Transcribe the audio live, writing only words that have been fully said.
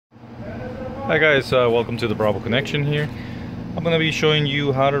Hi guys, welcome to the Bravo Connection here. I'm going to be showing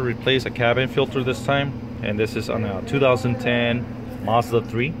you how to replace a cabin filter this time, and this is on a 2010 Mazda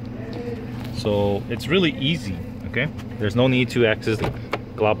 3. So it's really easy, okay? There's no need to access the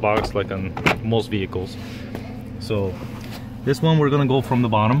glove box like on most vehicles. So this one we're going to go from the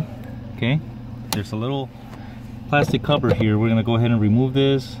bottom, okay? There's a little plastic cover here. We're going to go ahead and remove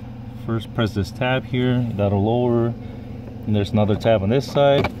this. First press this tab here, that'll lower, and there's another tab on this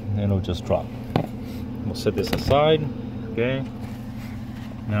side, and it'll just drop. We'll set this aside, okay?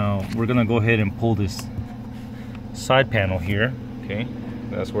 Now we're gonna go ahead and pull this side panel here, okay?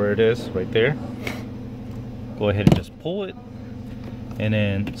 That's where it is, right there. Go ahead and just pull it, and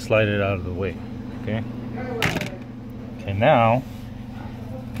then slide it out of the way, okay? Okay, now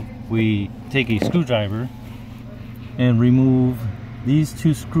we take a screwdriver and remove these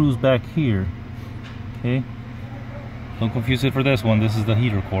two screws back here, okay? Don't confuse it for this one. This is the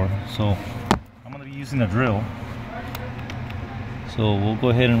heater core. So I'm going to be using a drill. So we'll go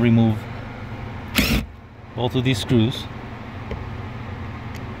ahead and remove both of these screws.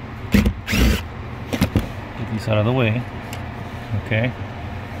 Get these out of the way. Okay.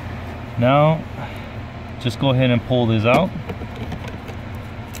 Now just go ahead and pull this out.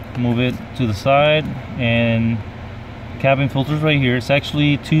 Move it to the side, and cabin filters right here. It's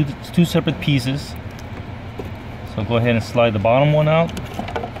actually two separate pieces. So go ahead and slide the bottom one out,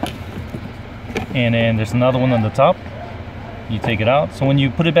 and then there's another one on the top. You take it out. So when you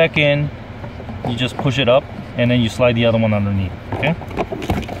put it back in, you just push it up, and then you slide the other one underneath, okay?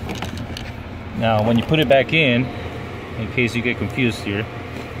 Now when you put it back in case you get confused here,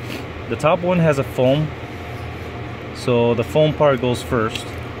 the top one has a foam, so the foam part goes first,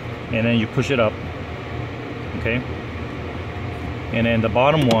 and then you push it up, okay? And then the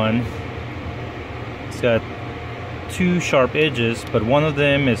bottom one, it's got two sharp edges, but one of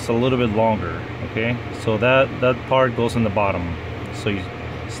them is a little bit longer, okay? So that part goes in the bottom. So you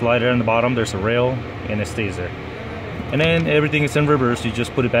slide it on the bottom, there's a rail, and it stays there. And then everything is in reverse. You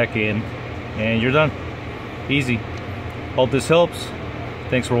just put it back in, and you're done. Easy. Hope this helps.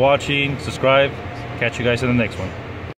 Thanks for watching. Subscribe. Catch you guys in the next one.